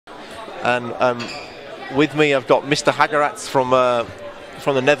And with me, I've got Mr. Hageratz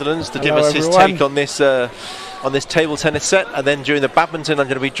from the Netherlands to give us his take on this table tennis set. And then during the badminton, I'm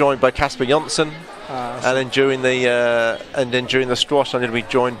going to be joined by Casper Janssen. And then during the squash, I'm going to be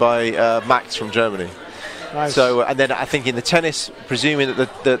joined by Max from Germany. Nice. So, and then I think in the tennis, presuming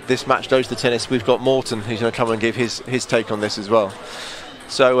that this match goes to tennis, we've got Morten who's going to come and give his take on this as well.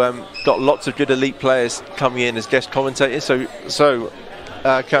 So, got lots of good elite players coming in as guest commentators. So,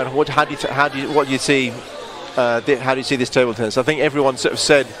 Karen, how do you see this table tennis? I think everyone sort of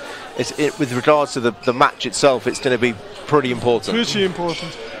said, with regards to the match itself, it's going to be pretty important. Hugely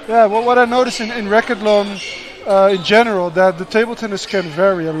important. Yeah. Well, what I noticed in Racketlon. In general, that the table tennis can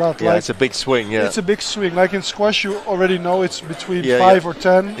vary a lot. Yeah, like, it's a big swing. Yeah, it's a big swing. Like in squash, you already know it's between 5 or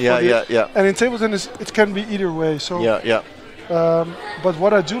 10. Yeah. And in table tennis, it can be either way. So yeah. But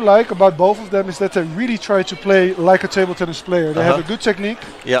what I do like about both of them is that they really try to play like a table tennis player. They have a good technique.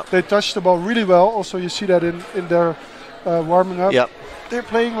 Yeah. They touch the ball really well. Also, you see that in their warming up. Yeah. They're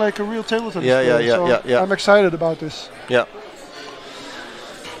playing like a real table tennis player. Yeah. I'm excited about this. Yeah.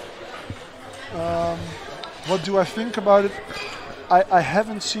 What do I think about it? I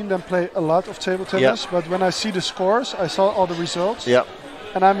haven't seen them play a lot of table tennis, but when I see the scores, I saw all the results. Yeah.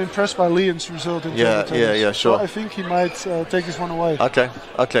 And I'm impressed by Leon's result in table tennis. Yeah, sure. So I think he might take this one away.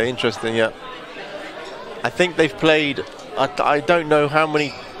 Okay, interesting, yeah. I think they've played, I don't know how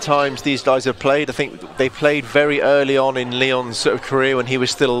many times these guys have played. I think they played very early on in Leon's sort of career when he was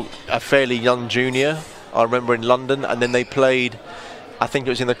still a fairly young junior. I remember in London, and then they played, I think it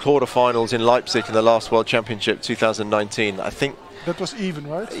was in the quarterfinals in Leipzig in the last World Championship 2019. I think that was even,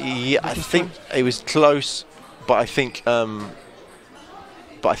 right? Yeah, I think it was close, but I think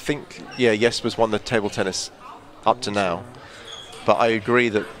Jesper's won the table tennis up to now. But I agree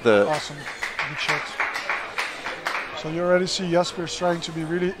that awesome, good shot. So you already see Jesper is trying to be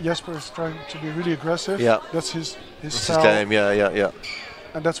really aggressive. Yeah, that's his style. His game. Yeah.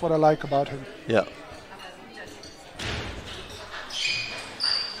 And that's what I like about him. Yeah.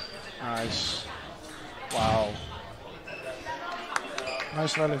 Nice. Wow.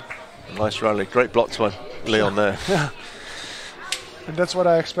 Nice rally. Nice rally. Great blocks by Leon there. Yeah. And that's what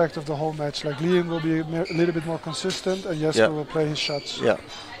I expect of the whole match. Like Leon will be a little bit more consistent, and Jesper will play his shots. Yeah.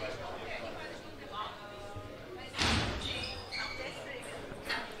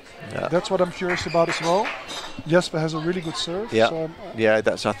 That's what I'm curious about as well. Jesper has a really good serve. Yeah. So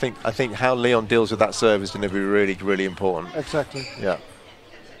That's. I think how Leon deals with that serve is going to be really, really important. Exactly. Yeah.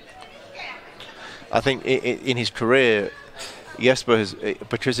 I think in his career, Jesper has,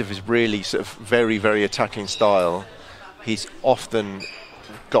 because of his really sort of very, very attacking style, he's often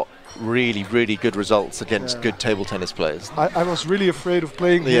got really, really good results against good table tennis players. I was really afraid of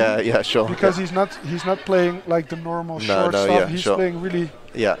playing him. Yeah, sure. Because he's not playing like the normal short stuff. He's playing really.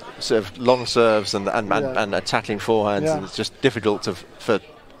 Yeah, sort of long serves and attacking forehands, and it's just difficult for.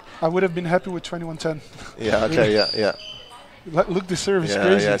 I would have been happy with 21-10. Yeah. Okay. Yeah. Look, the serve is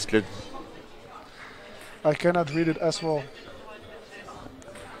crazy. Yeah, it's good. I cannot read it as well.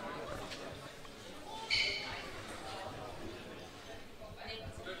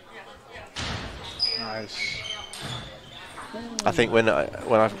 Nice. I think when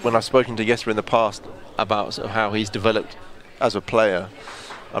I've spoken to Jesper in the past about sort of how he's developed as a player,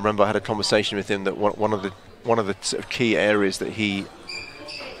 I remember I had a conversation with him that one of the sort of key areas that he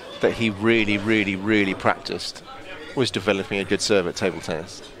really practiced was developing a good serve at table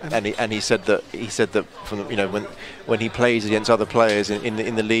tennis, and he said that from when he plays against other players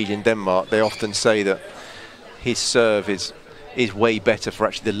in the league in Denmark, they often say that his serve is way better for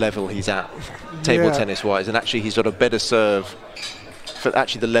actually the level he's at table tennis wise, and actually he's got a better serve for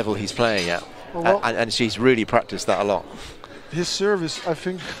actually the level he's playing at, and he's really practiced that a lot. His serve is, I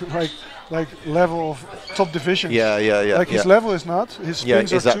think, like level of top division. Yeah. Like his level is not. His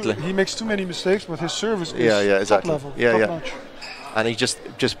spins exactly. he makes too many mistakes, but his service is exactly. top level. Yeah. Top notch. And he just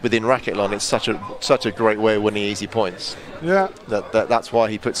within Racketlon, it's such a great way of winning easy points. Yeah. That's why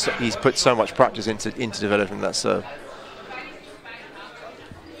he's put so much practice into developing that serve.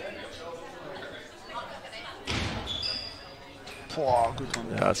 Oh, good one.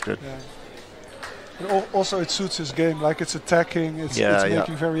 Yeah, that's good. Yeah. And also, it suits his game. Like it's attacking, it's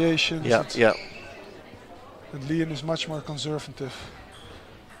making variations. Yeah. And Leon is much more conservative.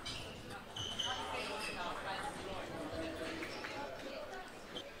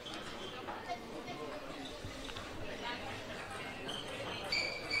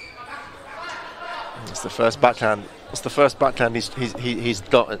 It's the first backhand. It's the first backhand he's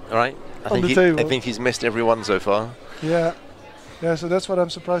got, right? I think he's missed every one so far. Yeah. Yeah, so that's what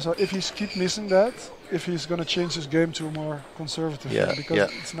I'm surprised about. If he's keep missing that, if he's going to change his game to a more conservative,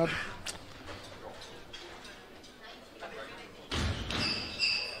 because it's not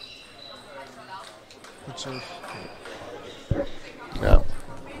Good serve. Yeah.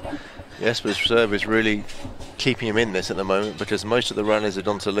 Jesper's serve is really keeping him in this at the moment because most of the runners are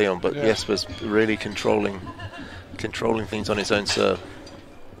on to Leon, but Jesper's really controlling things on his own serve.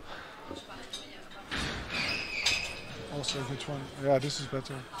 Also a good one. Yeah, this is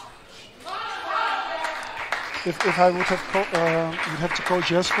better. If I would have to coach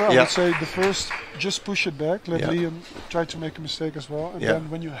Jesper, I would say the first, just push it back, let Liam try to make a mistake as well, and then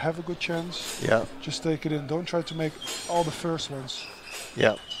when you have a good chance, just take it in. Don't try to make all the first ones.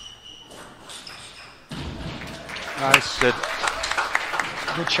 Yeah. Nice. Good.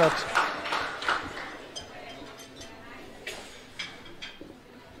 Good shot.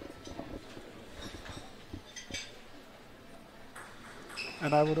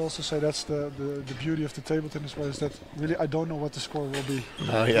 And I would also say that's the beauty of the table tennis player is that really I don't know what the score will be.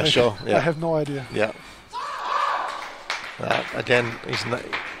 Oh yeah, sure. Yeah. I have no idea. Yeah. Again, he's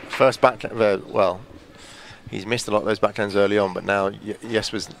first backhand. Well, he's missed a lot of those backhands early on, but now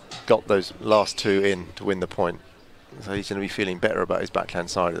Jesper's got those last two in to win the point. So he's going to be feeling better about his backhand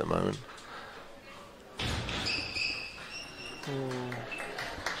side at the moment.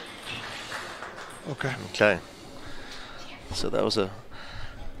 Okay. Okay. So that was a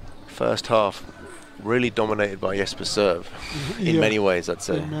first half really dominated by Jesper's serve in many ways, I'd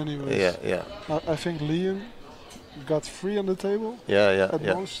say. In many ways. Yeah. I think Liam got 3 on the table. At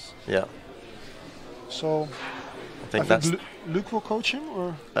most. Yeah. So I think that's Luke will coach him,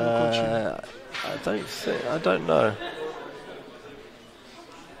 or coach him? I don't know.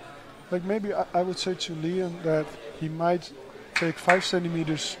 Like maybe I would say to Liam that he might take 5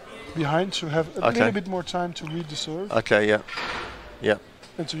 centimeters behind to have a little bit more time to read the serve. Okay, yeah.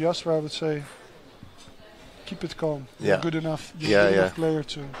 And to Jesper I would say keep it calm. You're good enough. You're good enough player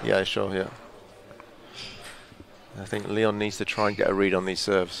to. Yeah, sure, yeah. I think Leon needs to try and get a read on these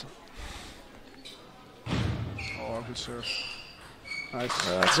serves. Oh, good serve. Nice.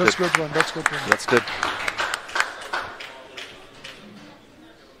 That's good one. That's good one. That's good.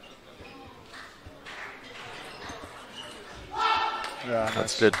 Yeah,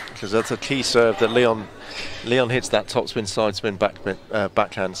 that's good because that's a key serve that Leon hits that topspin, side spin,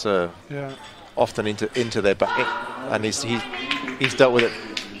 backhand serve. Yeah. Often into their back, and he's dealt with it.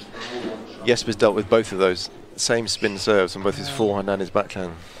 Jesper's dealt with both of those same spin serves on both his forehand and his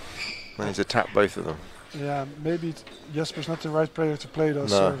backhand, and he's attacked both of them. Yeah, maybe Jesper's not the right player to play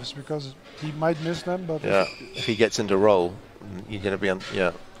those serves because he might miss them. But if he gets into roll, you're going to be on.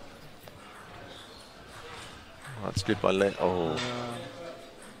 Yeah. That's good by Leon. Oh.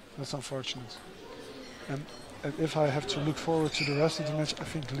 That's unfortunate. And if I have to look forward to the rest of the match, I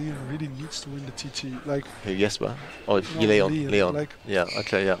think Leon really needs to win the TT. Like who, Jesper? Or Leon. Like, yeah.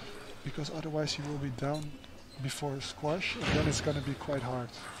 Okay. Yeah. Because otherwise he will be down before squash, and then it's going to be quite hard.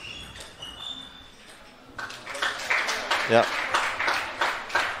 Yeah.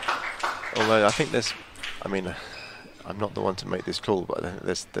 Although I think there's, I mean, I'm not the one to make this call, but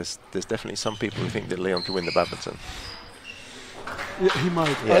there's definitely some people who think that Leon can win the badminton. Yeah, he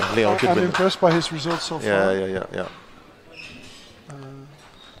might. Yeah, Leon could win. I'm impressed by his results so far. Yeah.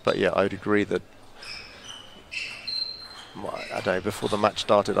 But yeah, I would agree that. I don't know. Before the match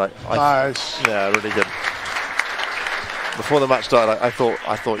started, nice. Yeah, really good. Before the match started, I thought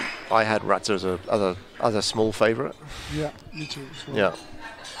I had Ratzer as a small favourite. Yeah, me too. So. Yeah.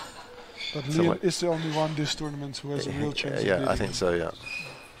 But Leon is the only one this tournament who has a real chance. Yeah, I think so. Yeah.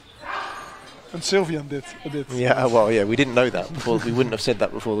 And Sylvian did a bit. Yeah, well, yeah, we didn't know that before. We wouldn't have said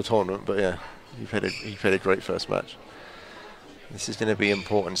that before the tournament, but yeah, he played a great first match. This is going to be an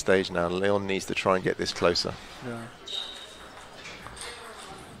important stage now. Leon needs to try and get this closer. Yeah.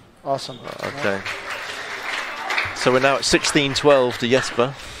 Awesome. Okay. So we're now at 16-12 to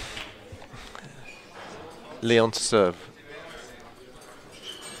Jesper. Leon to serve.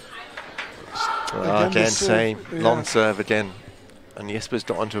 Again, same. Long serve again. And Jesper's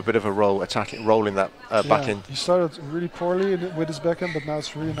got onto a bit of a roll, rolling that backhand. He started really poorly with his backhand, but now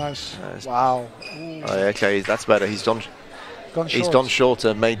it's really nice. Wow. Okay, that's better. He's gone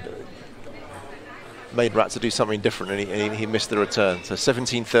shorter, made Ratzer do something different, and he missed the return. So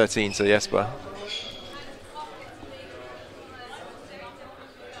 17-13 to Jesper.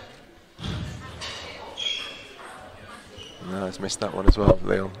 No, he's missed that one as well,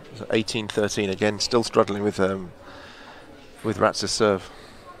 Leon. 18-13 again, still struggling with Ratzer's serve.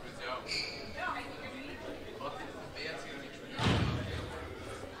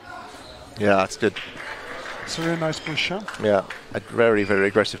 Yeah, that's good. It's a really nice push, huh? Yeah, a very, very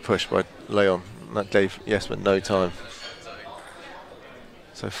aggressive push by Leon. That gave Jesper no time.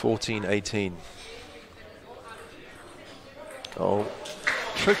 So 14-18. Oh.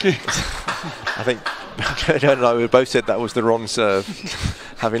 Tricky. I think No, we both said that was the wrong serve,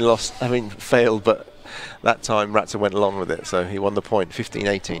 having failed, but that time Ratzer went along with it, so he won the point,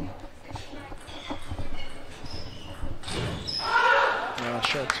 15-18. Yeah,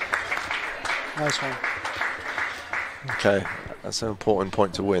 shot. Nice one. Okay, that's an important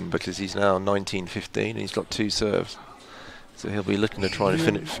point to win because he's now 19-15 and he's got 2 serves. So he'll be looking to try and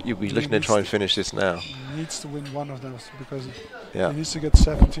finish. You'll be looking to try and finish this now. He needs to win one of them because he Yeah. needs to get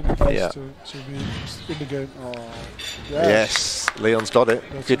 17 at least Yeah. to be in the game. Oh, Yes, Leon's got it.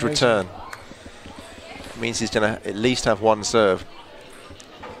 That's Good amazing. return. Means he's going to at least have 1 serve.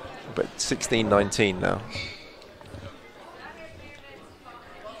 But 16-19 now.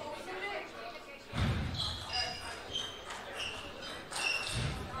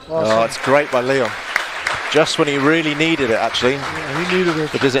 Oh, it's great by Leon. Just when he really needed it, actually. Yeah, he needed it.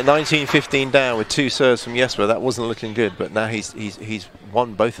 Because at 19-15 down with 2 serves from Jesper, that wasn't looking good. But now he's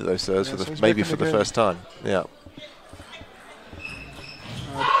won both of those serves Yeah, for so he's maybe back for in the the game. first time. Yeah.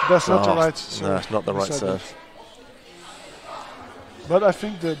 That's not the right serve. No, it's not the right serve. But I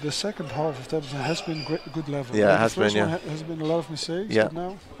think the second half of that has been good level. Yeah, it the has first been, one yeah. has been a lot of mistakes, Yeah. but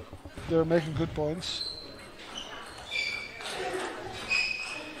now they're making good points.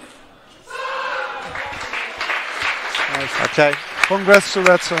 Nice. Okay. Congrats to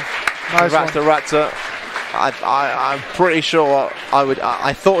Ratzer. Nice Congrats to one. Ratzer. I'm pretty sure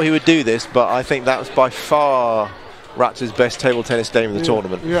I thought he would do this, but I think that was by far Ratzer's best table tennis game in the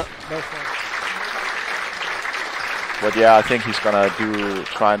tournament. Yeah, that's right. But yeah, I think he's gonna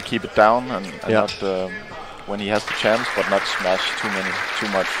try and keep it down and Yeah. not when he has the chance, but not smash too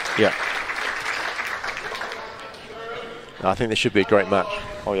much. Yeah. I think this should be a great match.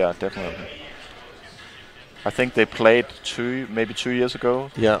 Oh yeah, definitely. I think they played maybe 2 years ago.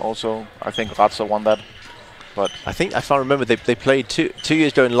 Yeah. Also, I think Ratzer won that. But I think, if I remember, they played two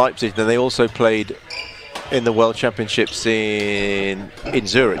years ago in Leipzig. Then they also played in the World Championships in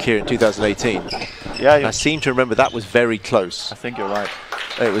Zurich here in 2018. yeah, I seem to remember that was very close. I think you're right.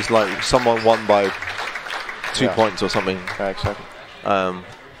 It was like someone won by 2 Yeah. points or something. Yeah, exactly.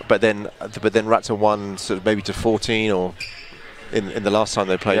 But then Ratzer won sort of maybe to 14 or in the last time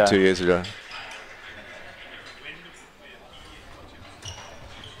they played Yeah. 2 years ago.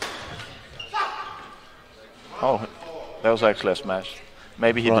 Oh, that was actually a smash.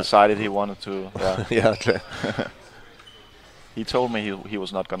 Maybe he Right. decided he wanted to. Yeah. Yeah, okay. He told me he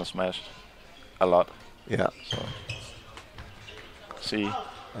was not gonna smash a lot. Yeah. So see,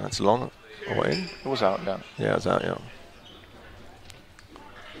 That's long. Or in? it was out. Yeah. Yeah, it's out, yeah.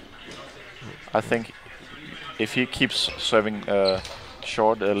 I think if he keeps serving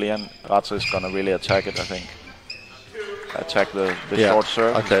short, Leon Ratzer is gonna really attack it. I think attack the Yeah. short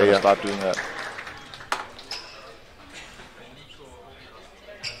serve. He's Okay, gonna yeah. start doing that.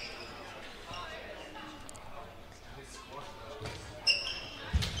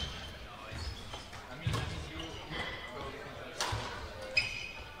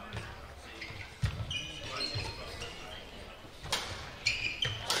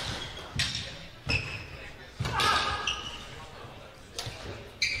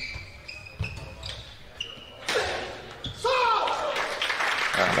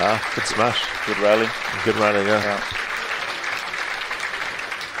 Good smash. Good rally. Good rally, yeah. Yeah.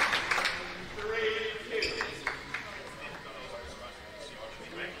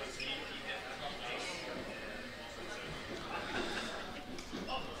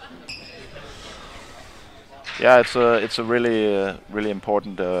 Yeah, it's a really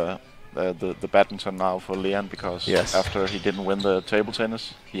important the badminton now for Leon because Yes. after he didn't win the table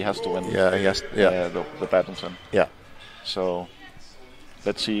tennis, he has to win Yeah, yes, yeah. the badminton. Yeah. So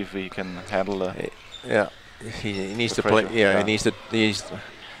let's see if he can handle the. Yeah. He needs The to play. pressure, Yeah, yeah. he needs to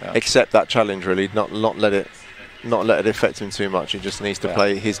Yeah. accept that challenge. Really, not let it affect him too much. He just needs to Yeah.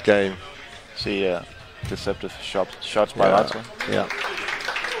 play his game. See deceptive shots by Yeah. Ratzer. Yeah.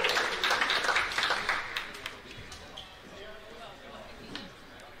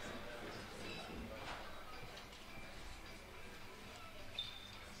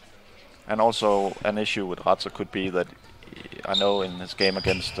 And also an issue with Ratzer could be that I know in his game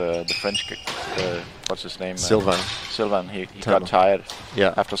against the French, what's his name? Sylvain, he got tired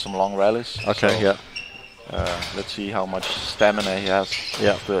Yeah. after some long rallies. Okay. So, Yeah. let's see how much stamina he has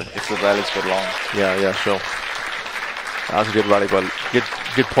Yeah. if the rallies get long. Yeah. Yeah. Sure. That was a good rally, but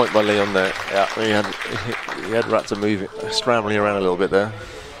good point by Leon there. Yeah. He had Ratzer moving, scrambling around a little bit there.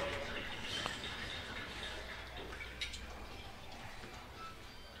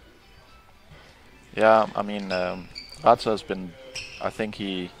 Yeah, I mean, Ratzer has been, I think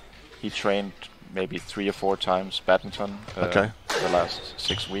he trained maybe 3 or 4 times badminton Okay. the last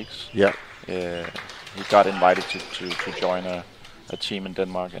 6 weeks. Yeah. got invited to join a team in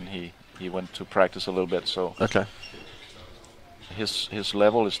Denmark, and he went to practice a little bit. So okay, his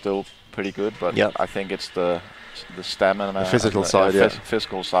level is still pretty good, but I think it's the stamina, the physical side.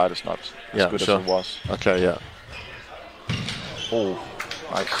 Physical side is not as good as it was. Okay, yeah. Oh,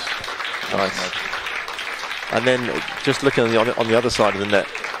 nice. And then just looking on the other side of the net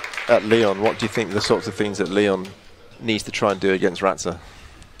at Leon, what do you think the sorts of things that Leon needs to try and do against Ratzer?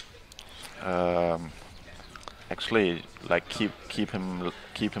 Actually, like keep him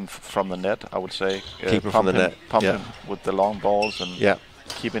from the net. I would say keep him from the net. Pump him with the long balls and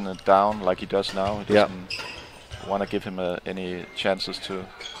keeping it down like he does now. He doesn't want to give him any chances to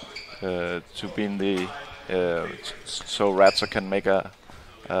be in the so Ratzer can make a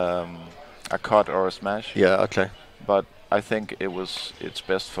cut or a smash. Yeah. Okay. But I think it's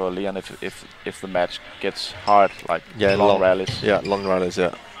best for Leon if the match gets hard, like long rallies. Yeah, long rallies.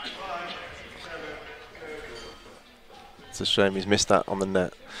 Yeah. It's a shame he's missed that on the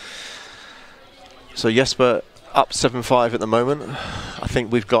net. So Jesper up 7-5 at the moment. I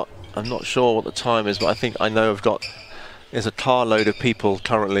think we've got, I'm not sure what the time is, but I know there's a carload of people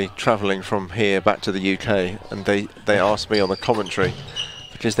currently travelling from here back to the UK, and they asked me on the commentary,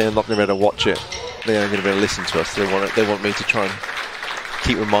 because they're not going to be able to watch it, they're only going to be able to listen to us. They want me to try and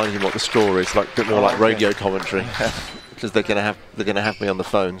keep reminding them what the score is, like a bit more like radio commentary, because they're going to have me on the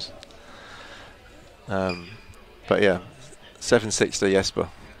phones. But yeah, 7-6 to Jesper.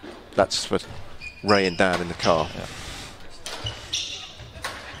 That's for Ray and Dan in the car. Yeah.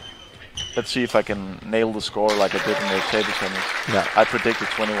 Let's see if I can nail the score like I did in the table tennis. Yeah. I predicted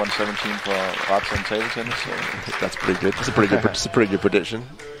 21-17 for Ratzer in table tennis. So I think that's pretty good. It's a pretty good prediction.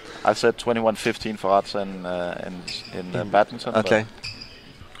 I said 21-15 for Ratzer in badminton. Okay.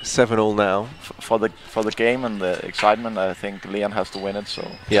 7-all now. For the game and the excitement, I think Leon has to win it. So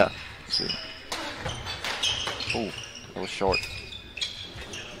yeah. Let's see. Oh, that was short.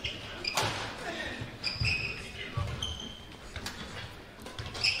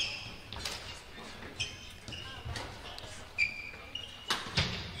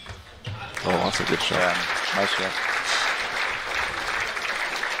 Oh, that's a good shot. Yeah, nice shot.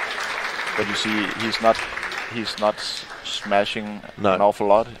 But you see, he's not smashing an awful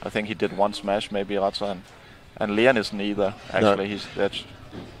lot. I think he did one smash, maybe Ratzer, and Leon isn't either. Actually,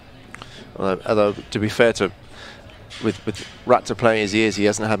 although to be fair to, with Ratzer playing his ears, he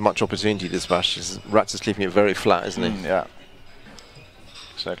hasn't had much opportunity to smash. Ratzer's keeping it very flat, isn't he? Yeah.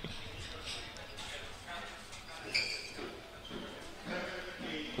 Exactly.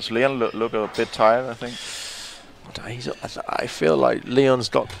 Does Leon look a bit tired, I think? I feel like Leon's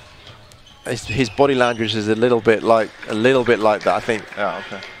got his body language is a little bit like that. I think. Yeah.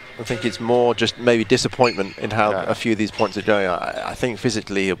 Okay. I think it's more just maybe disappointment in how a few of these points are going. I think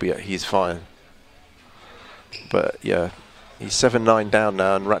physically he's fine. But yeah, he's 7-9 down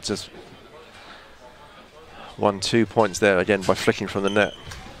now, and Ratzer's won 2 points there again by flicking from the net.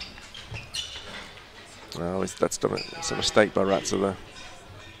 Oh, that's a mistake by Ratzer there.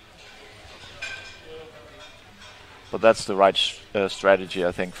 But that's the right strategy,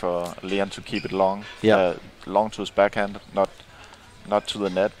 I think, for Leon to keep it long. Yeah. Long to his backhand, not to the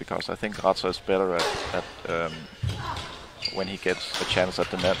net, because I think Ratzer is better at when he gets a chance at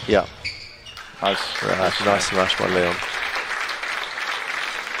the net. Yeah. Nice smash by Leon.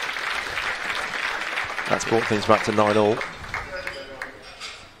 That's brought things back to 9-all.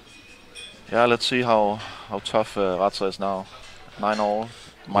 Yeah, let's see how tough Ratzer is now. 9-all,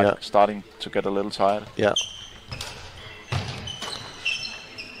 starting to get a little tired. Yeah.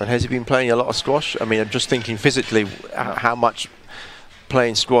 And has he been playing a lot of squash? I mean, I'm just thinking physically, how much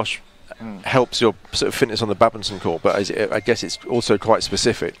playing squash helps your sort of fitness on the badminton court, but I guess it's also quite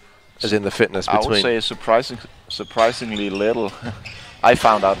specific, as in the fitness between. I would say surprisingly little. I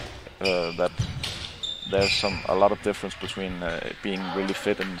found out that there's a lot of difference between being really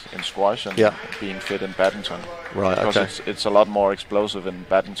fit in squash and being fit in badminton. Right. Because it's a lot more explosive in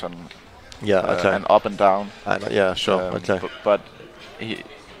badminton. Yeah. Okay. And up and down. Yeah. Sure. Okay. But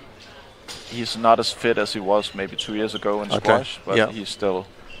he's not as fit as he was maybe 2 years ago in squash, but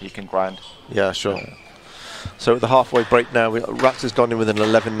he can grind. Yeah, sure. So at the halfway break now, Ratzer's gone in with an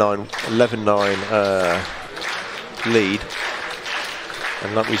 11-9 lead.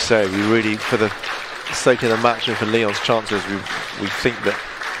 And like we say, we really, for the sake of the match and for Leon's chances, we think that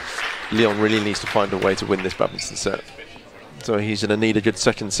Leon really needs to find a way to win this badminton set. So he's going to need a good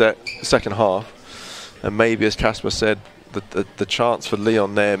second half. And maybe, as Jesper said, the chance for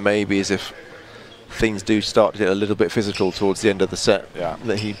Leon there maybe is if things do start to get a little bit physical towards the end of the set,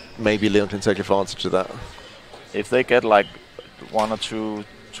 that maybe Leon can take advantage of that. If they get like 1 or 2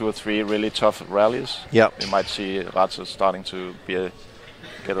 2 or 3 really tough rallies, we might see Ratzer starting to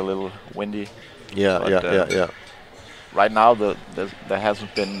get a little windy. Yeah. Right now, there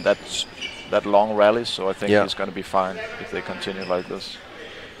hasn't been that long rallies, so I think he's going to be fine if they continue like this.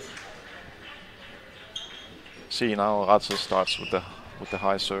 See, now Ratzer starts with the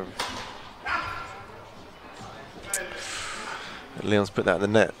high serve. Leon's put that in the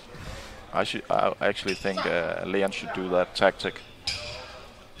net. I actually think Leon should do that tactic.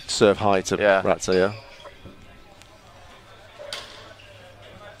 Serve high to Ratzer, yeah.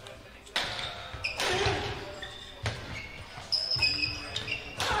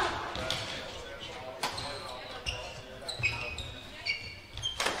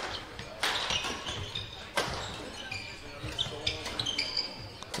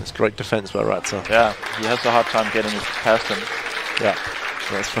 That's great defense by Ratzer. Yeah, he has a hard time getting it past him. Yeah,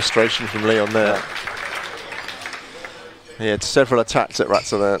 that's frustration from Leon there. Yeah. He had several attacks at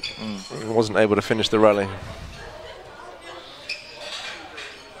Ratzer there. He wasn't able to finish the rally.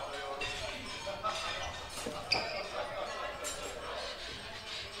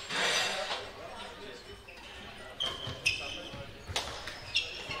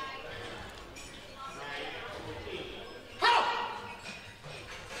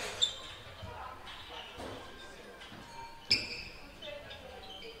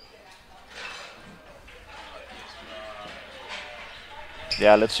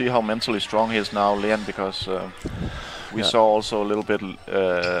 Yeah, let's see how mentally strong he is now, Leon, because we saw also a little bit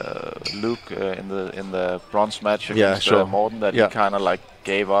Luke in the bronze match against Morten that he kind of like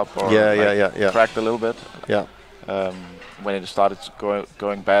gave up or cracked a little bit. Yeah. When it started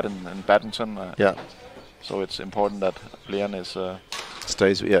going bad in badminton. So it's important that Leon is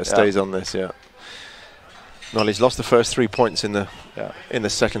stays on this. Yeah. Well, he's lost the first 3 points in the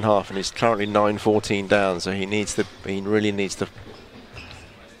second half, and he's currently 9-14 down. So he really needs to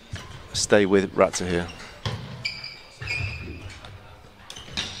stay with Ratzer here.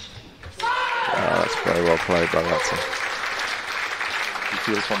 That's very well played by Ratzer. He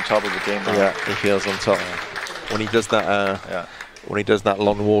feels on top of the game now. Yeah, he feels on top. When he does that, when he does that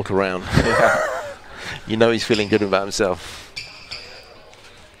long walk around, you know he's feeling good about himself.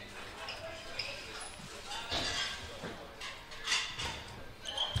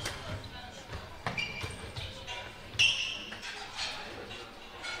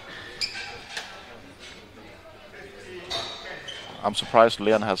 I'm surprised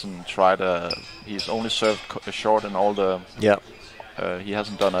Leon hasn't tried. He's only served short in all the. Yeah. He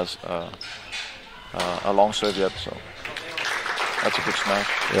hasn't done a long serve yet, so that's a good smash.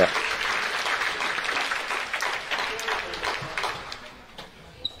 Yeah.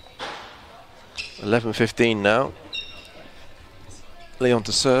 $11-15 now. Leon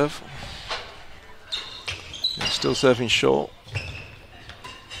to serve. Still serving short.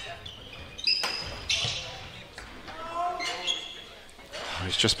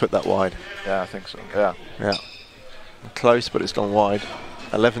 He's just put that wide. Yeah, I think so. Yeah. Yeah. Close, but it's gone wide.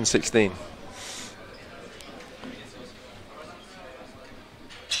 11-16.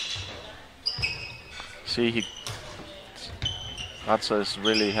 See, Ratzer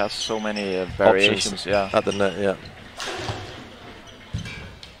really has so many variations. At the net, yeah.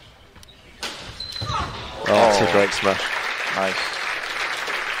 Oh, that's a great smash. Nice.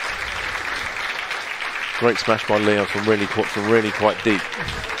 Great smash by Leon from really quite deep.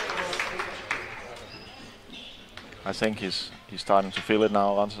 I think he's starting to feel it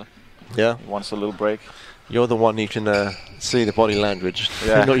now, Ratzer. Yeah. He wants a little break. You're the one who can see the body language.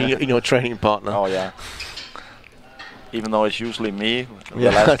 Yeah. You're your training partner. Oh yeah. Even though it's usually me,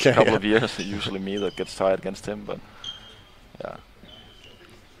 the last couple of years, it's usually me that gets tired against him. But yeah.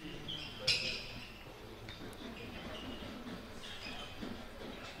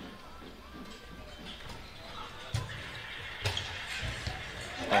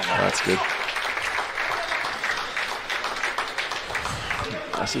 That's good.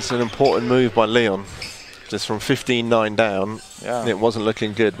 It's an important move by Leon. Just from 15-9 down, it wasn't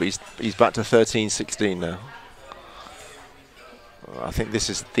looking good, but he's back to 13-16 now. I think this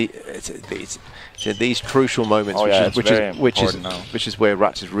is these crucial moments, which is where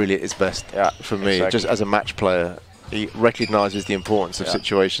Ratzer really at his best for me. Exactly. Just as a match player, he recognises the importance of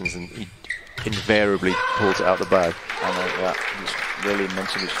situations, and he invariably pulls it out the bag. He's really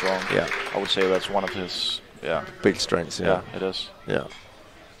mentally strong. Yeah, I would say that's one of his big strengths. Yeah, it is. Yeah.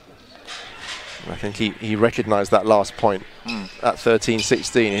 I think he recognised that last point at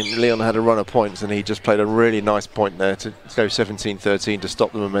 13-16. Leon had a run of points, and he just played a really nice point there to go 17-13 to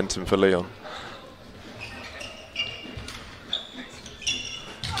stop the momentum for Leon.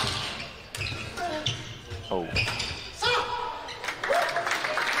 Oh.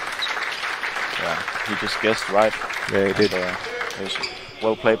 just guessed right. Yeah, he did. It was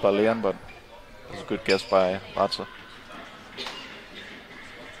well played by Leon, but it was a good guess by Ratzer.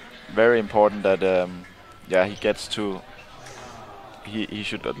 Very important that he gets to. He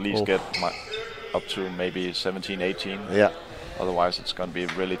should at least get up to maybe 17, 18. Yeah. Otherwise, it's going to be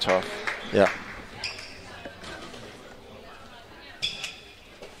really tough. Yeah.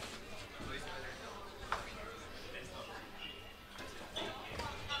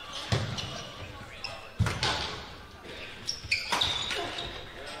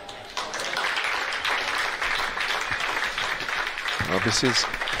 Well, I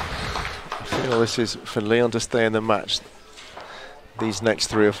feel this is for Leon to stay in the match. These next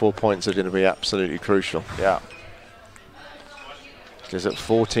 3 or 4 points are going to be absolutely crucial. Yeah. Because at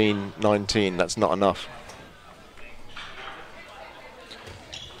 14-19, that's not enough.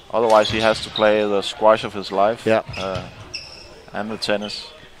 Otherwise, he has to play the squash of his life. Yeah. And the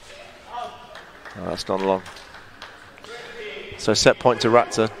tennis. Oh, that's gone long. So set point to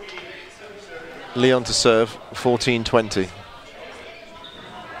Ratzer. Leon to serve, 14-20.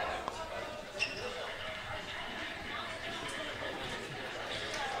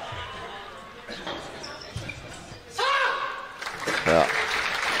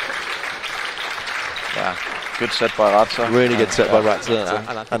 Yeah, good set by Ratzer. Really good set by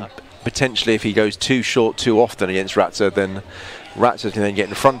Ratzer. And potentially if he goes too short too often against Ratzer, then Ratzer can then get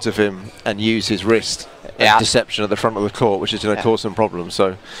in front of him and use his wrist and deception at the front of the court, which is going to cause some problems.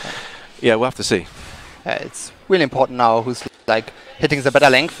 So, yeah, we'll have to see. It's really important now who's like hitting the better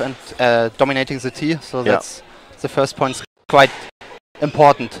length and dominating the tee. So that's the first point's quite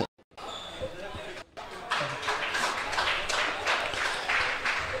important.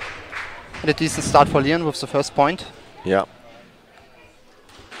 And a decent start for Leon with the first point. Yeah.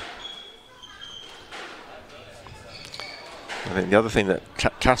 I think the other thing that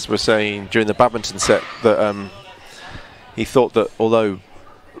Casper was saying during the badminton set, that he thought that although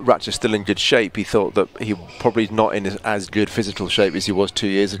Ratcher's still in good shape, he thought that he probably not in as good physical shape as he was 2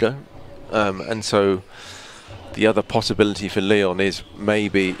 years ago. And so the other possibility for Leon is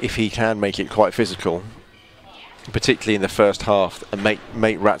maybe if he can make it quite physical, particularly in the first half, and make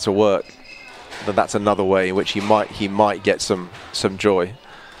Ratzer work, then that's another way in which he might get some joy.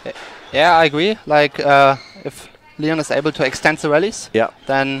 Yeah, I agree. Like if Leon is able to extend the rallies,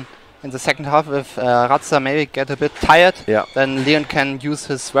 then in the second half, if Ratzer maybe get a bit tired, then Leon can use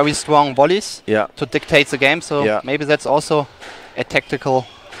his very strong volleys to dictate the game. So maybe that's also a tactical.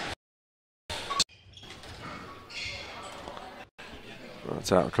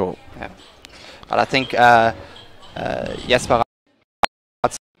 That's out of court. Yeah, but I think Jesper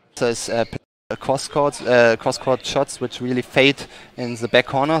Ratzer is cross-court shots which really fade in the back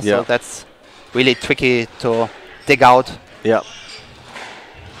corner. So that's really tricky to dig out. Yeah.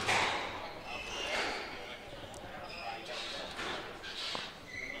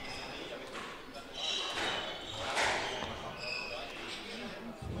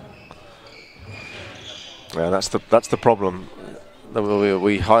 Yeah, that's the problem that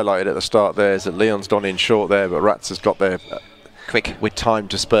we highlighted at the start there, is that Leon's gone in short there, but Ratzer's got there quick with time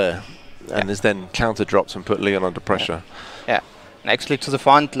to spare, and has then counter dropped and put Leon under pressure. Yeah, and actually to the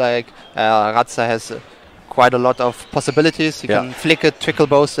front, like Ratzer has quite a lot of possibilities. He can flick it, trickle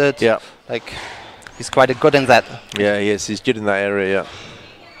both it. Yeah, like he's quite good in that. Yeah, he is. He's good in that area. Yeah.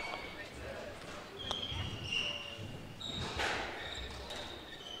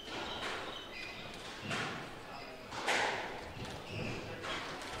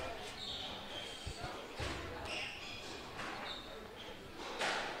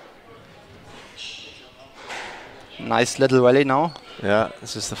 Nice little rally now. Yeah,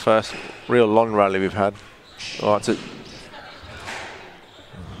 this is the first real long rally we've had. Oh, it's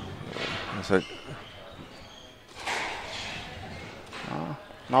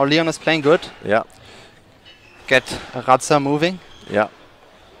now Leon is playing good. Yeah. Get Ratzer moving. Yeah.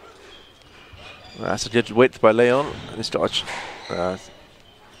 That's a good width by Leon. This dodge.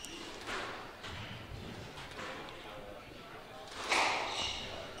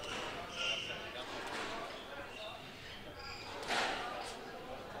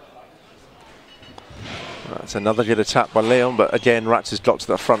 That's another good attack by Leon, but again, Ratzer's got to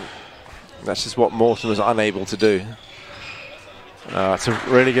the front. That's just what Morton was unable to do. It's a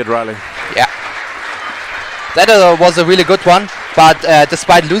really good rally. Yeah. That was a really good one, but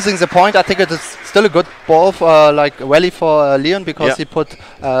despite losing the point, I think it is still a good ball for rally for Leon, because he put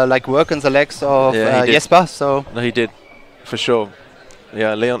work in the legs of Jesper. So no, he did, for sure.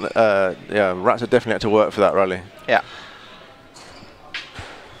 Yeah, Leon. Ratzer definitely had to work for that rally. Yeah.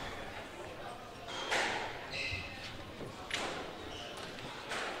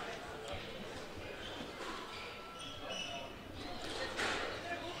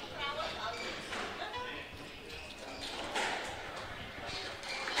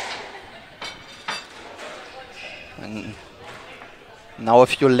 And now a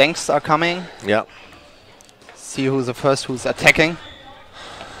few lengths are coming. Yeah. See who's the first who's attacking.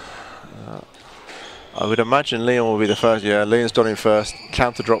 I would imagine Leon will be the first. Yeah, Leon's done in first.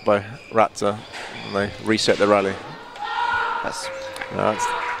 Counter drop by Ratzer. And they reset the rally. Yes.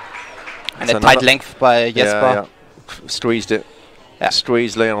 And a tight length by Jesper. Yeah. Squeezed it. Yeah.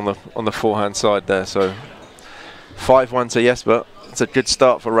 Squeezed Leon on the forehand side there. So 5-1 to Jesper. It's a good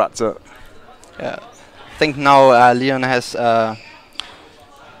start for Ratzer. Yeah. I think now Leon has to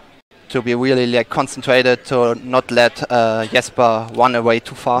be really concentrated to not let Jesper run away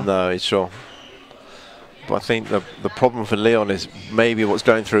too far. No, it's sure. But I think the problem for Leon is maybe what's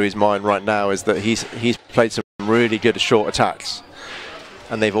going through his mind right now is that he's played some really good short attacks,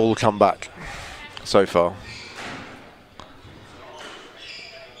 and they've all come back so far.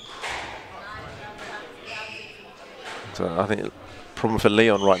 So I think the problem for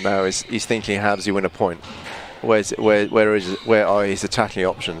Leon right now is he's thinking, how does he win a point? Where are his attacking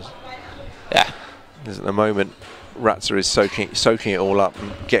options? Yeah. Because at the moment, Ratzer is soaking it all up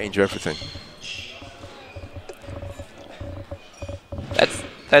and getting to everything.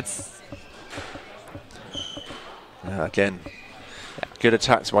 That's again, good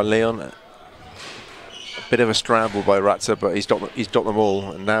attacks by Leon. A bit of a scramble by Ratzer, but he's got them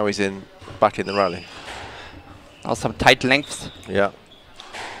all, and now he's back in the rally. Now some tight lengths. Yeah.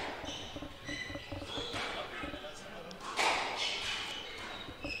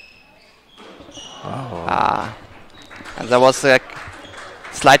 Oh. And there was a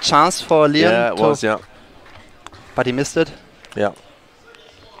slight chance for Leon. Yeah, it was. Yeah. But he missed it. Yeah.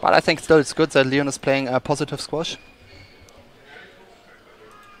 But I think still it's good that Leon is playing a positive squash.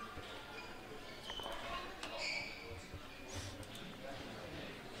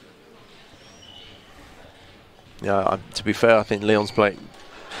 Yeah, to be fair, I think Leon's played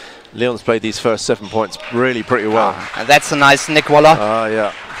these first 7 points really pretty well. And that's a nice Nick Waller.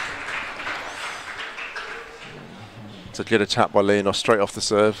 Yeah. It's a good attack by Leon straight off the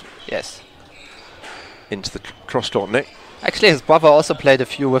serve. Yes. Into the cross-court nick. Actually, his brother also played a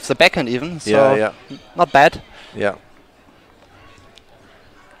few with the backhand even, so yeah. Not bad. Yeah.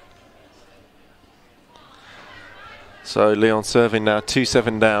 So Leon serving now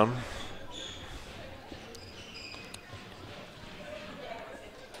 2-7 down.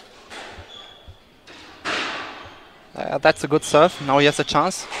 That's a good serve. Now he has a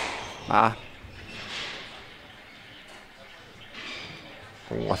chance. Oh,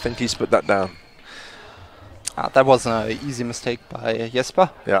 I think he's put that down. That was an easy mistake by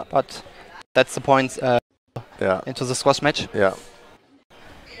Jesper. Yeah. But that's the point into the squash match. Yeah.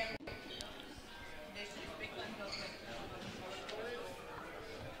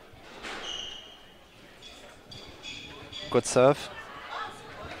 Good serve.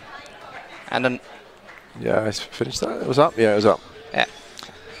 And then... Yeah, he's finished that. It was up? Yeah, it was up. Yeah.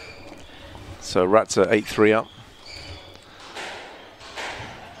 So Ratzer 8-3 up.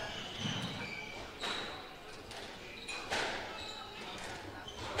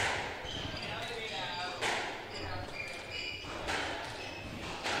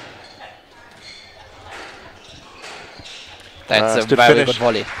 That's a very good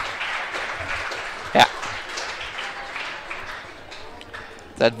volley. Yeah.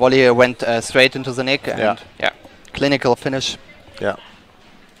 That volley went straight into the neck and clinical finish. Yeah.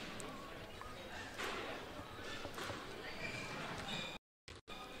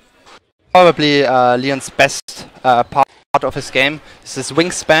 Probably Leon's best part of his game is his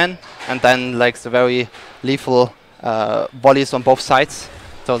wingspan, and then like the very lethal volleys on both sides,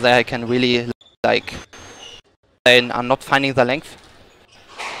 so that I can really like are not finding the length.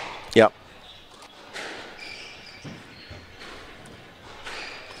 Yeah.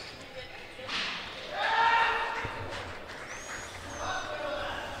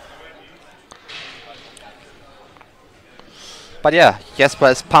 But yeah, Jesper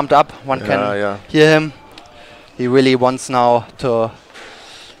is pumped up. One can hear him. He really wants now to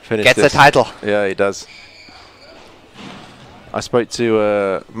get the title. Yeah, he does. I spoke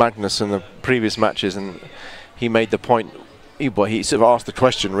to Magnus in the previous matches, and he made the point. He sort of asked the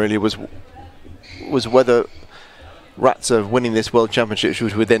question. Really, was whether Ratzer winning this World Championship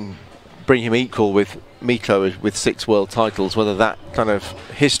would then bring him equal with Mikko with 6 world titles. Whether that kind of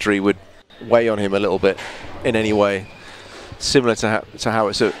history would weigh on him a little bit in any way. Similar to how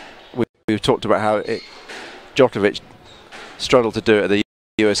it's we've talked about how Djokovic struggled to do it at the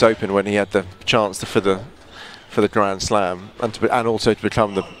US Open when he had the chance for the Grand Slam and also to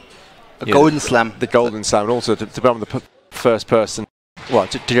become the Golden Slam, and also to become the first person, well,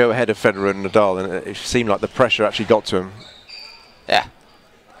 to go ahead of Federer and Nadal, and it seemed like the pressure actually got to him. Yeah.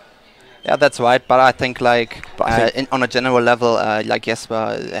 Yeah, that's right. But I think like on a general level, like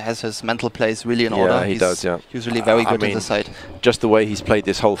Jesper has his mental place really in order. Yeah, he does. Yeah, usually very good on the side. Just the way he's played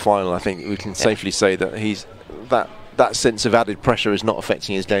this whole final, I think we can safely say that he's that sense of added pressure is not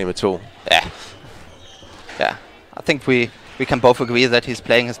affecting his game at all. Yeah. Yeah, I think we can both agree that he's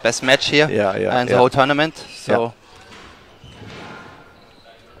playing his best match here. And the whole tournament. So.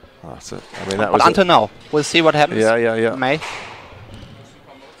 That's it. I mean, that but until now, we'll see what happens. Yeah. May.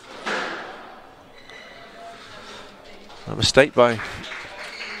 A mistake by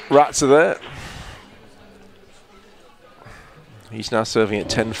Ratzer there. He's now serving at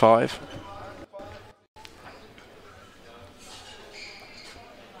 10-5.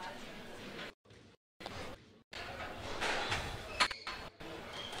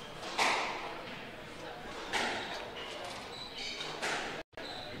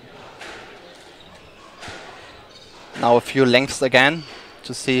 Now a few lengths again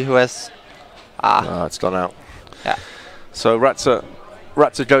to see who has. It's gone out. Yeah. So Ratzer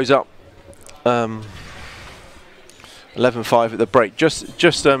goes up 11-5 at the break. Just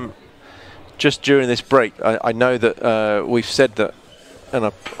during this break, I know that we've said that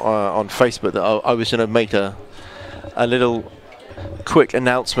on Facebook that I was going to make a little quick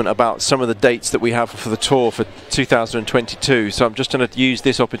announcement about some of the dates that we have for the tour for 2022. So I'm just going to use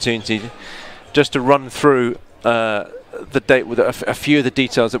this opportunity just to run through the date with a few of the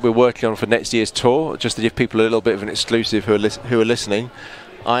details that we're working on for next year's tour, just to give people a little bit of an exclusive who are listening.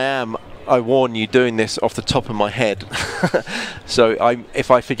 I warn you, doing this off the top of my head. So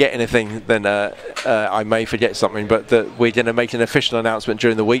if I forget anything, then I may forget something, but we're going to make an official announcement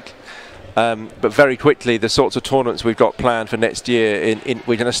during the week. But very quickly, the sorts of tournaments we've got planned for next year,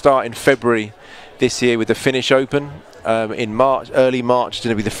 we're going to start in February this year with the Finnish Open. In March, early March, it's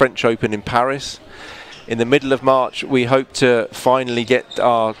going to be the French Open in Paris. In the middle of March, we hope to finally get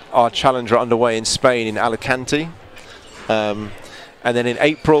our challenger underway in Spain, in Alicante. And then in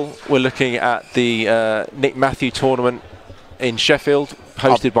April, we're looking at the Nick Matthew tournament in Sheffield,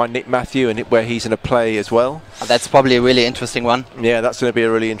 hosted by Nick Matthew, and where he's going to play as well. That's probably a really interesting one. Yeah, that's going to be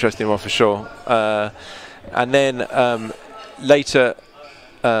a really interesting one for sure. And then later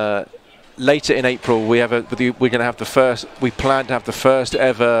in April, we're going to have the first. We plan to have the first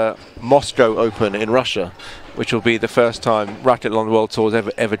ever Moscow Open in Russia, which will be the first time Racketlon World Tour's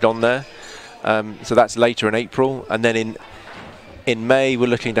ever gone there. So that's later in April, and then in May we're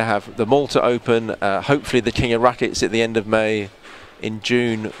looking to have the Malta Open. Hopefully the King of Rackets at the end of May. In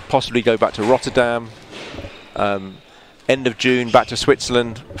June, possibly go back to Rotterdam. End of June, back to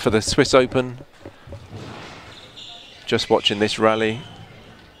Switzerland for the Swiss Open. Just watching this rally.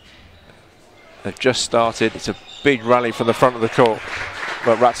 They've just started. It's a big rally from the front of the court,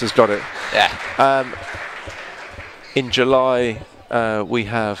 but Ratzer's got it. Yeah. In July, we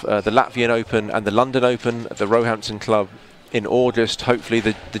have the Latvian Open and the London Open at the Roehampton Club. In August, hopefully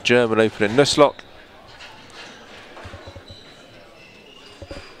the German Open in Nussloch.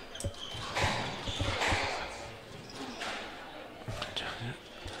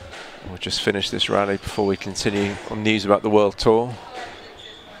 We'll just finish this rally before we continue on news about the World Tour.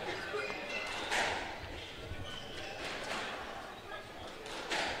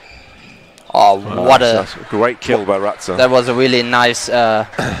 Oh, what a great kill by Ratzer. That was a really nice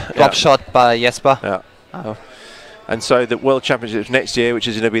drop shot by Jesper. Yeah. And so the World Championships next year, which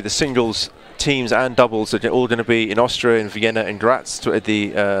is going to be the singles, teams and doubles, are all going to be in Austria, in Vienna and Graz, the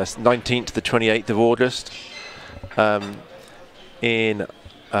 19th to the 28th of August. In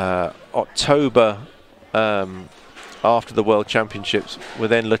October, after the World Championships, we're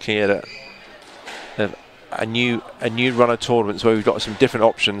then looking at a new run of tournaments where we've got some different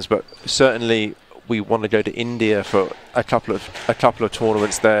options, but certainly we want to go to India for a couple of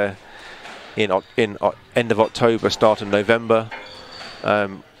tournaments there in end of October, start of November.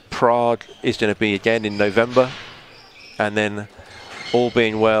 Prague is going to be again in November, and then all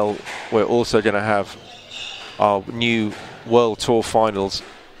being well, we're also going to have our new World Tour finals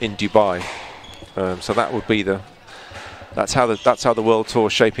in Dubai. So that would be that's how the World Tour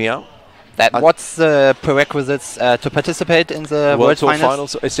is shaping out. What's the prerequisites to participate in the World Tour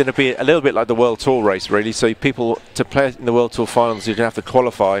finals? It's going to be a little bit like the World Tour race, really. So people, to play in the World Tour finals, you're going to have to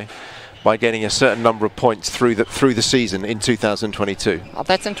qualify by getting a certain number of points through the season in 2022. Oh,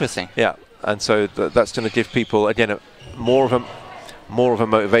 that's interesting. Yeah, and so that's going to give people again more of a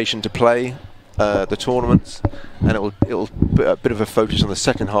motivation to play the tournaments, and it'll put a bit of a focus on the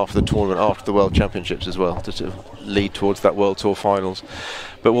second half of the tournament after the World Championships as well, to lead towards that World Tour finals.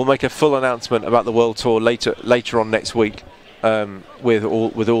 But we'll make a full announcement about the World Tour later on next week, with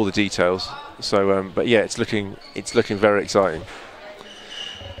all the details. So, but yeah, it's looking very exciting.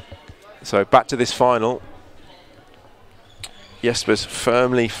 So back to this final. Jesper's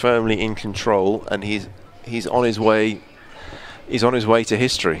firmly in control, and he's on his way. He's on his way to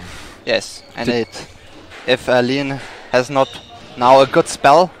history. Yes, and if Leon has not now a good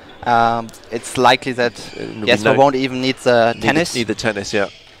spell, it's likely that Jesper won't even need the tennis. Need the tennis, yeah.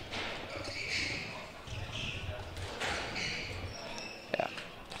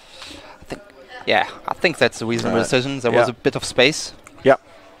 I think that's a reasonable decision. There was a bit of space. Yeah.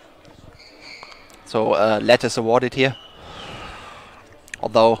 So let is awarded here.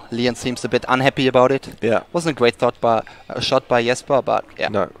 Although Leon seems a bit unhappy about it. Yeah. Wasn't a great shot by Jesper, but yeah.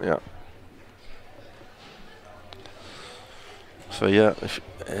 No, yeah. So yeah, if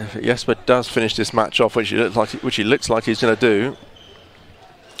Jesper does finish this match off, which he looks like he's going to do,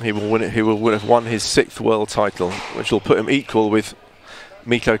 he will win it. He will have won his 6th world title, which will put him equal with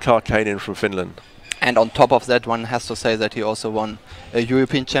Mikko Karkkainen from Finland. And on top of that, one has to say that he also won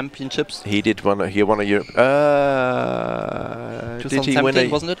European Championships. He did won. He won a Europe. 2017, did he win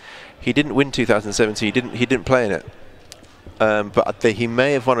wasn't it? He didn't win 2017. He didn't play in it. But he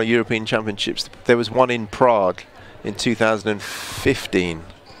may have won a European Championships. There was one in Prague in 2015.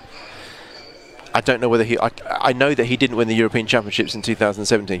 I don't know whether he. I know that he didn't win the European Championships in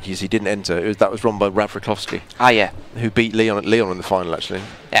 2017 because he didn't enter. That was run by Ravrikovsky. Ah, yeah. Who beat Leon in the final, actually.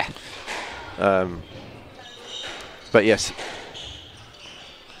 Yeah. But yes.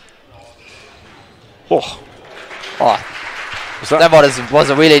 Oh. That was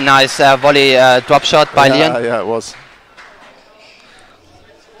a really nice volley drop shot by Leon. Yeah, it was.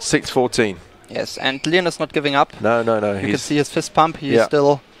 6-14. Yes, and Leon is not giving up. No. You can see his fist pump. He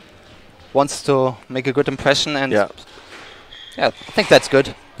still wants to make a good impression, and yeah, I think that's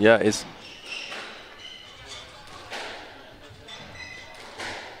good. Yeah, it is.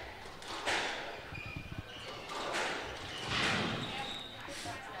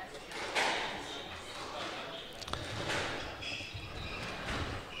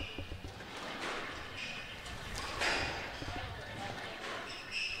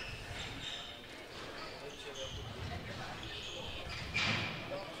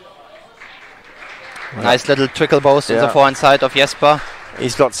 Nice little trickle boast on the forehand side of Jesper.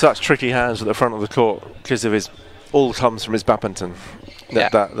 He's got such tricky hands at the front of the court because of all comes from his badminton.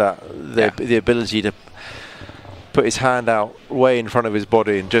 The ability to put his hand out way in front of his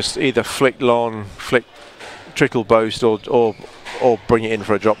body and just either flick trickle boast or bring it in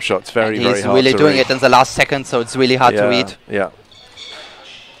for a drop shot. It's very hard. He's really doing it in the last second, so it's really hard to read. Yeah.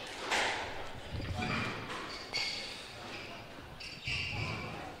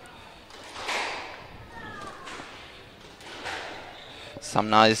 Some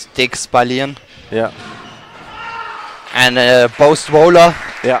nice digs by Leon. Yeah. And a boast roller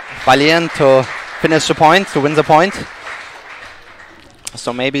by Leon to finish the point, to win the point.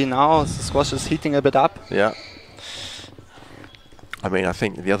 So maybe now the squash is heating a bit up. Yeah. I mean, I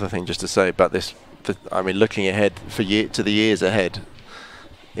think the other thing just to say about this, looking ahead to the years ahead,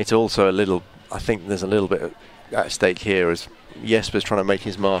 it's also a little, I think there's a little bit at stake here as Jesper's trying to make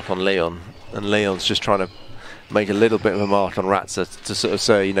his mark on Leon, and Leon's just trying to make a little bit of a mark on Ratzer to sort of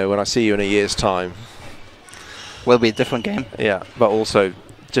say, when I see you in a year's time, will be a different game. Yeah, but also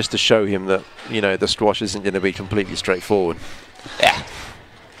just to show him that, the squash isn't going to be completely straightforward. Yeah.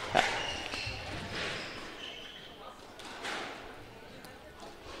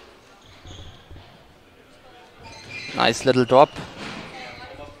 Nice little drop.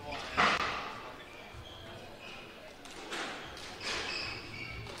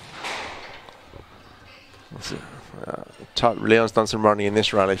 Leon's done some running in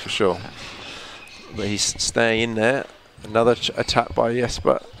this rally for sure, but he's staying in there. Another attack by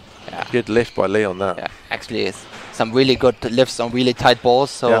Jesper. Good lift by Leon. Actually, it's some really good lifts on really tight balls,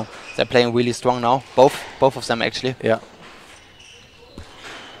 so they're playing really strong now. Both of them actually. Yeah.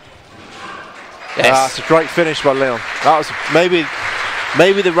 Yes. It's a great finish by Leon. That was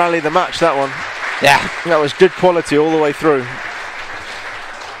maybe the rally of the match. That one. Yeah. That was good quality all the way through.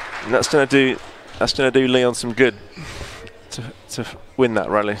 And that's going to do Leon some good to win that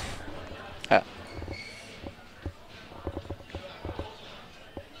rally. Yeah.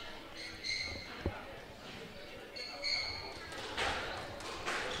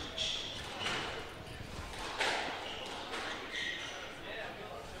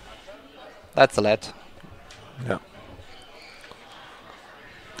 That's a let. Yeah.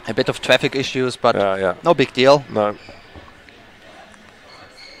 A bit of traffic issues, but no big deal. No.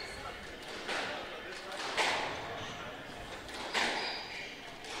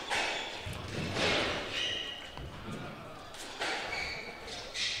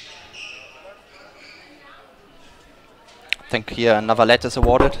 think here another let is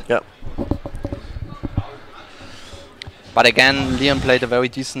awarded. Yep. But again, Leon played a very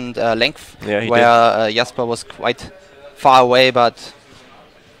decent length, yeah, where Jesper was quite far away, but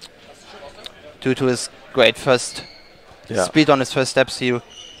due to his great first speed on his first steps, he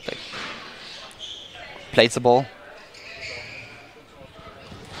played the ball.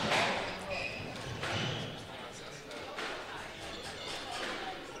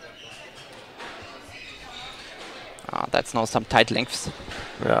 That's now some tight lengths.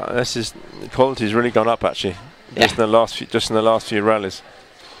 Yeah, this is the quality's really gone up actually. Just in the last few rallies.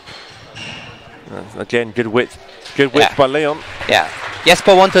 Again, good width by Leon. Yeah,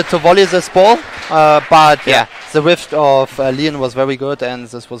 Jesper wanted to volley this ball, but the width of Leon was very good, and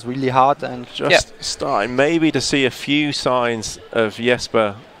this was really hard. And just starting maybe to see a few signs of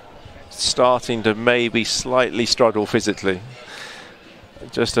Jesper starting to maybe slightly struggle physically.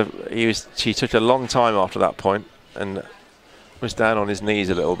 He took a long time after that point and was down on his knees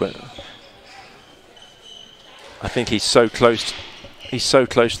a little bit. I think he's so close. He's so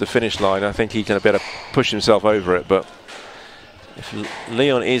close to the finish line. I think he can better push himself over it. But if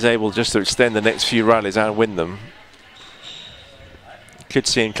Leon is able just to extend the next few rallies and win them, could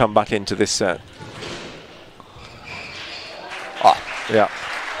see him come back into this set. Oh. Yeah.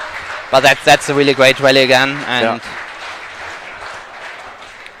 But that's a really great rally again, and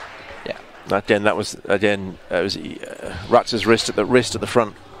again that was Ratzer's wrist at the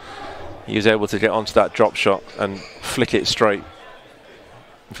front. He was able to get onto that drop shot and flick it straight.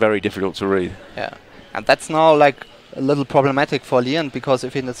 Very difficult to read. Yeah, and that's now like a little problematic for Leon, because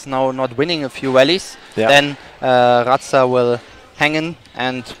if he is now not winning a few rallies, then Ratzer will hang in,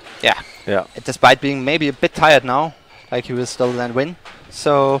 and despite being maybe a bit tired now, like he will still then win.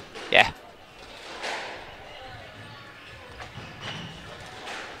 So yeah.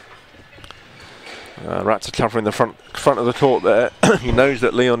 Ratzer covering the front of the court there. He knows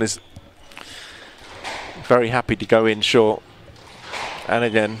that Leon is very happy to go in short. And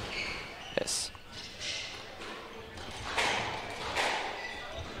again. Yes.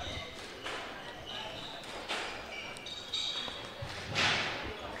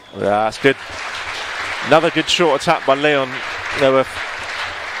 That's good. Another good short attack by Leon. There were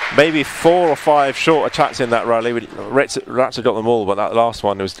maybe 4 or 5 short attacks in that rally. Ratzer got them all, but that last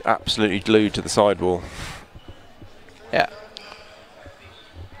one was absolutely glued to the sidewall. Yeah.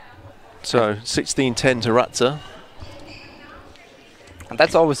 So 16-10 to Ratzer. And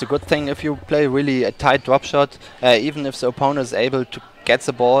that's always a good thing if you play really a tight drop shot. Even if the opponent is able to get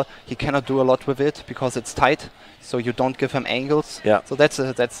the ball, he cannot do a lot with it because it's tight. So you don't give him angles. Yeah. So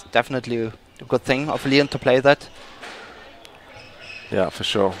that's definitely a good thing of Leon to play that. Yeah, for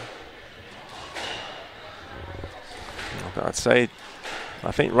sure. I'd say,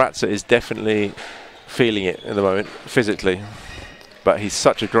 I think Ratzer is definitely feeling it at the moment, physically. But he's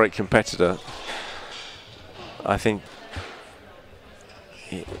such a great competitor. I think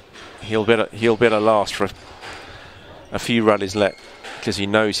he'll be able to last for a few rallies left, because he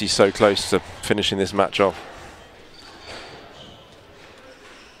knows he's so close to finishing this match off.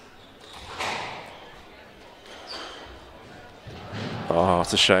 Oh,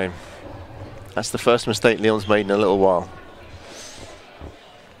 it's a shame. That's the first mistake Leon's made in a little while.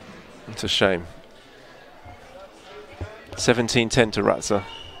 It's a shame. 17-10 to Ratzer.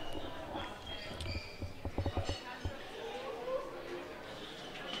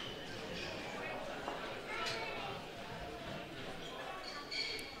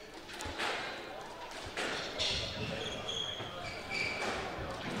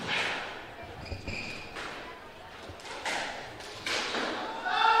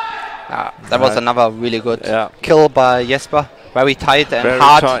 That was another really good kill by Jesper. Very tight and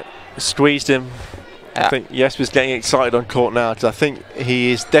hard. Tight. Squeezed him. I think Jesper's getting excited on court now, because I think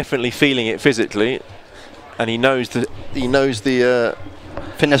he is definitely feeling it physically, and he knows the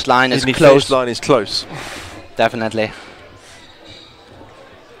finish line is close. Finish line is close. Definitely.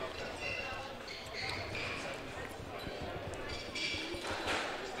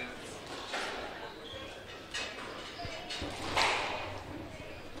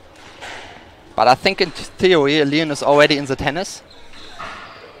 But I think in theory, Leon is already in the tennis.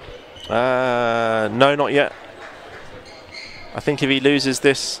 No, not yet. I think if he loses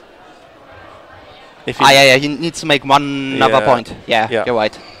this... he needs to make one another point. Yeah, you're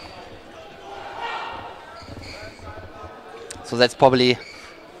right. So that's probably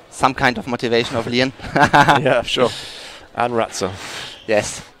some kind of motivation of Leon. Yeah, sure. And Ratzer.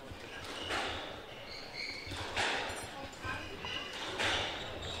 Yes.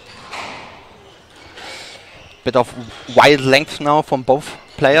 Bit of wide length now from both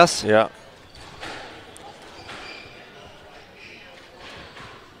players. Yeah.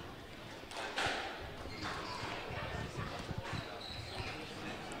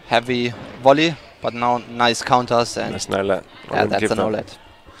 heavy volley, but now nice counters. And that's no let. Yeah, that's a no let.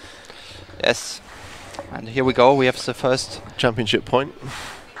 Yes. And here we go. We have the first championship point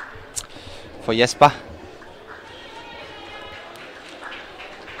for Jesper.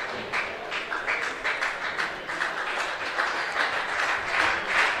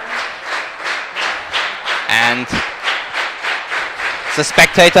 And the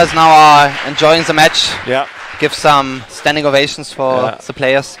spectators now are enjoying the match. Yeah. Give some standing ovations for the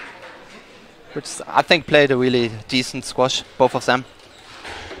players, which I think played a really decent squash, both of them.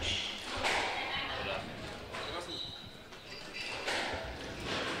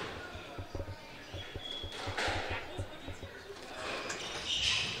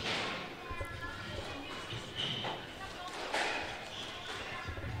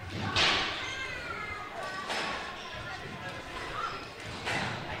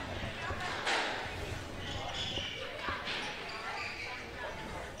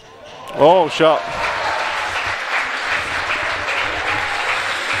 Oh, shot.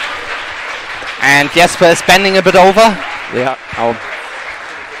 And Jesper is bending a bit over. Yeah.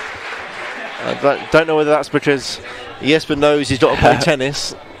 I don't know whether that's because Jesper knows he's got to play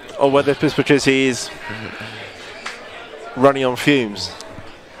tennis, or whether it's because he's running on fumes.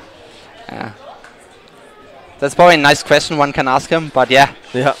 Yeah. That's probably a nice question one can ask him, but yeah.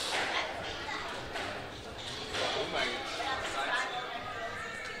 Yeah.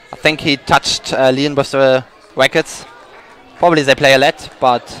 I think he touched Leon with the rackets. Probably they play a let,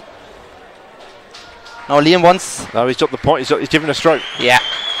 but no, Leon wants. No, he's dropped the point. He's given a stroke. Yeah.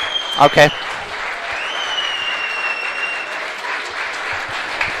 Okay.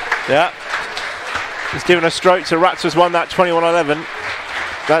 Yeah. He's given a stroke. So Ratzer's won that 21-11.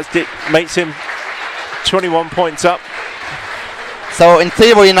 That makes him 21 points up. So in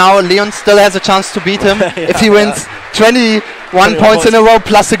theory now, Leon still has a chance to beat him if he wins 21 points in a row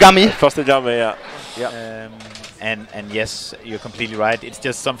plus the gummy. Plus the gummy, yeah. And yes, you're completely right. It's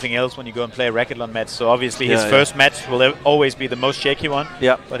just something else when you go and play a racketlon match. So obviously his first match will always be the most shaky one.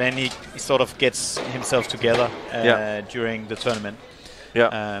 Yeah. But then he sort of gets himself together during the tournament.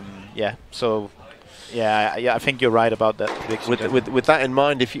 Yeah. Yeah. So yeah, I think you're right about that prediction. With that in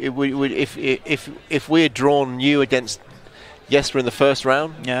mind, if we had drawn you against Jesper in the first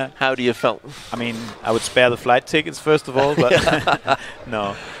round, how do you felt? I mean, I would spare the flight tickets first of all, but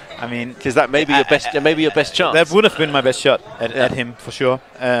no. I mean, because that may be your best, maybe your best chance. That would have been my best shot at him for sure.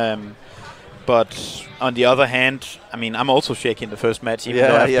 But on the other hand, I mean, I'm also shaking the first match, even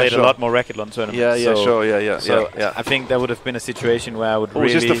though I've played a lot more racketlon tournaments. So I think that would have been a situation where I would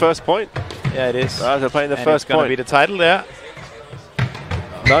really. Was this the first point? Yeah, it is. They're playing the and first it's going to be the title there.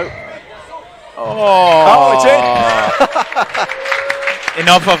 No. Oh, it's in.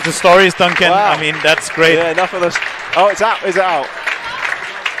 Enough of the stories, Duncan. Wow. I mean, that's great. Yeah, enough of this. Oh, it's out. Is it out?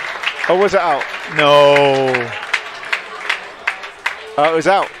 Or was it out? No. Oh, it was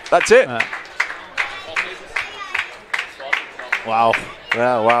out. That's it. Wow.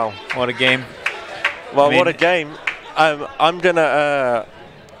 Yeah, wow. What a game. Well, I mean, what a game. I'm going to...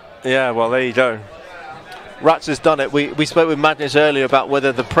 yeah, well, there you go. Ratzer's done it. We spoke with Magnus earlier about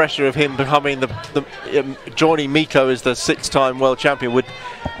whether the pressure of him becoming joining Mikko as the 6-time world champion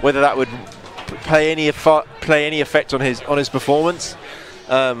whether that would play any effect on his performance.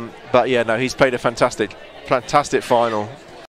 But yeah, no, he's played a fantastic final.